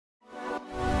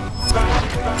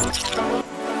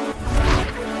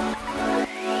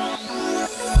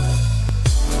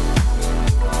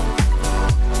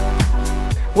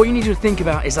What you need to think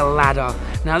about is a ladder.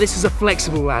 Now this is a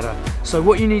flexible ladder, so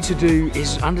what you need to do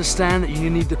is understand that you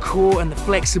need the core and the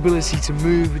flexibility to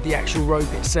move with the actual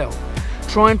rope itself.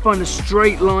 Try and find a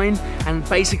straight line and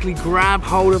basically grab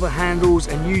hold of the handles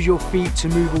and use your feet to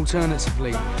move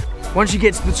alternatively. Once you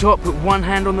get to the top, put one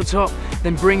hand on the top,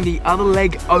 then bring the other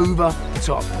leg over the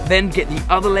top. Then get the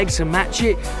other leg to match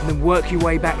it and then work your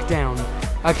way back down.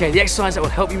 Okay, the exercise that will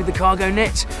help you with the cargo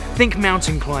net, think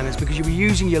mountain climbers, because you'll be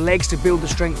using your legs to build the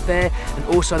strength there, and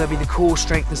also there'll be the core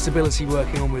strength and stability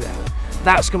working on with that.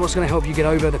 That's what's going to help you get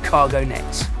over the cargo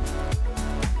net.